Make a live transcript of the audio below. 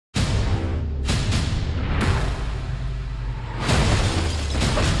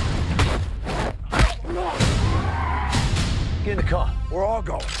Get in the car. We're all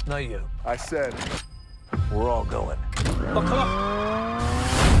going. No, you. I said, We're all going. Buckle up.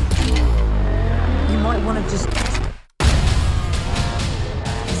 You might want to just...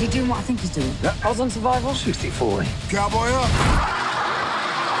 Is he doing what I think he's doing? Yeah. I was on survival. 60-40. cowboy up.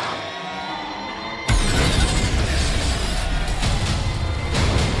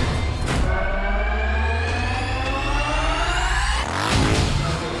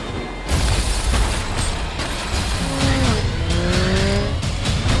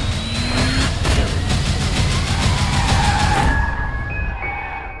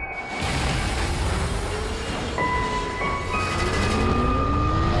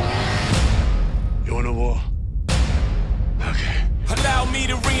 Allow me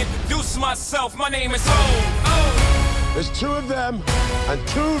to reintroduce myself. My name is Hobbs. There's two of them and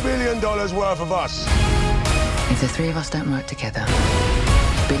 $2 billion worth of us. If the three of us don't work together,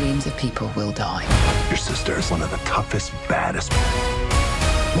 billions of people will die. Your sister is one of the toughest, baddest,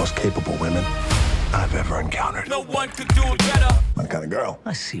 most capable women I've ever encountered. No one could do it better. My kind of girl.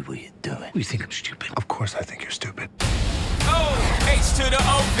 I see what you're doing. You think I'm stupid? Of course I think you're stupid. H to the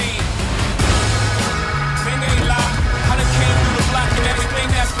OV. Thing ain't lie. I done came through the block and everything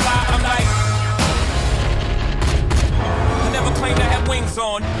that's fly. I'm like, I never claimed I had wings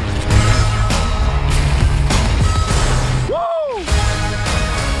on. Whoa!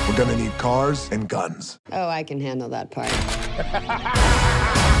 We're gonna need cars and guns. Oh, I can handle that part.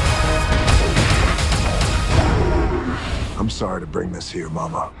 I'm sorry to bring this here,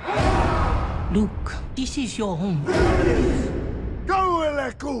 Mama. Luke, this is your home. Go in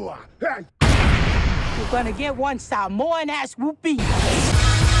la Cuba! Hey! You're gonna get one Samoan-ass whoopee.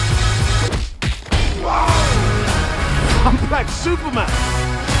 I'm Black Superman.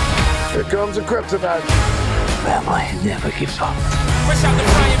 Here comes a kryptonite. Family never gives up. Fresh out the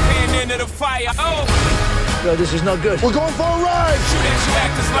frying pan into the fire. No, this is not good. We're going for a ride! Shoot at you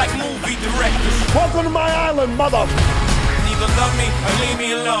actors like movie directors. Welcome to my island, mother! Either love me or leave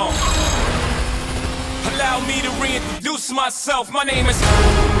me alone. Allow me to reintroduce myself. My name is